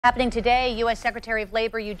Happening today, U.S. Secretary of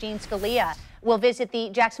Labor Eugene Scalia will visit the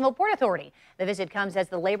Jacksonville Port Authority. The visit comes as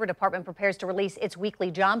the Labor Department prepares to release its weekly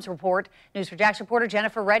jobs report. News for Jackson reporter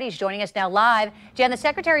Jennifer Reddy is joining us now live. Jen, the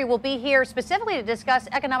Secretary will be here specifically to discuss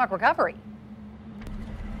economic recovery.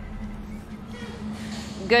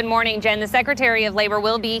 Good morning, Jen. The Secretary of Labor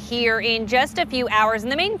will be here in just a few hours,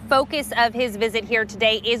 and the main focus of his visit here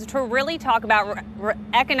today is to really talk about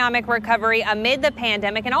economic recovery amid the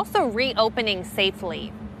pandemic and also reopening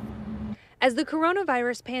safely. As the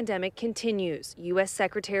coronavirus pandemic continues, U.S.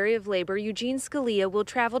 Secretary of Labor Eugene Scalia will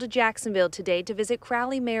travel to Jacksonville today to visit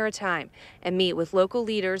Crowley Maritime and meet with local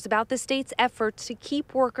leaders about the state's efforts to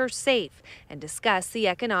keep workers safe and discuss the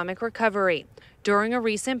economic recovery. During a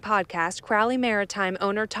recent podcast, Crowley Maritime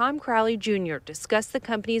owner Tom Crowley Jr. discussed the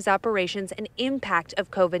company's operations and impact of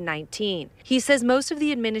COVID-19. He says most of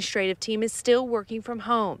the administrative team is still working from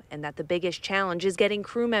home and that the biggest challenge is getting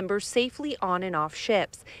crew members safely on and off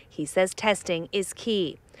ships. He says testing is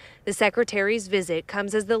key. The Secretary's visit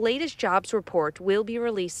comes as the latest jobs report will be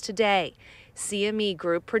released today. CME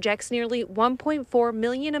Group projects nearly 1.4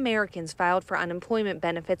 million Americans filed for unemployment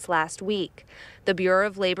benefits last week. The Bureau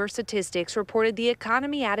of Labor Statistics reported the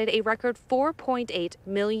economy added a record 4.8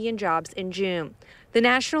 million jobs in June. The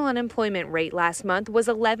national unemployment rate last month was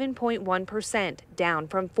 11.1%, down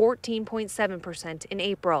from 14.7% in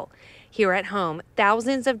April. Here at home,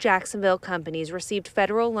 thousands of Jacksonville companies received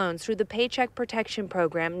federal loans through the Paycheck Protection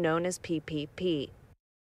Program known as PPP.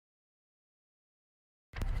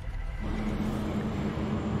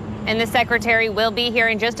 And the Secretary will be here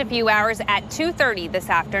in just a few hours at 2:30 this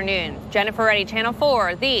afternoon. Jennifer Reddy, Channel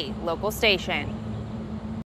 4, the local station.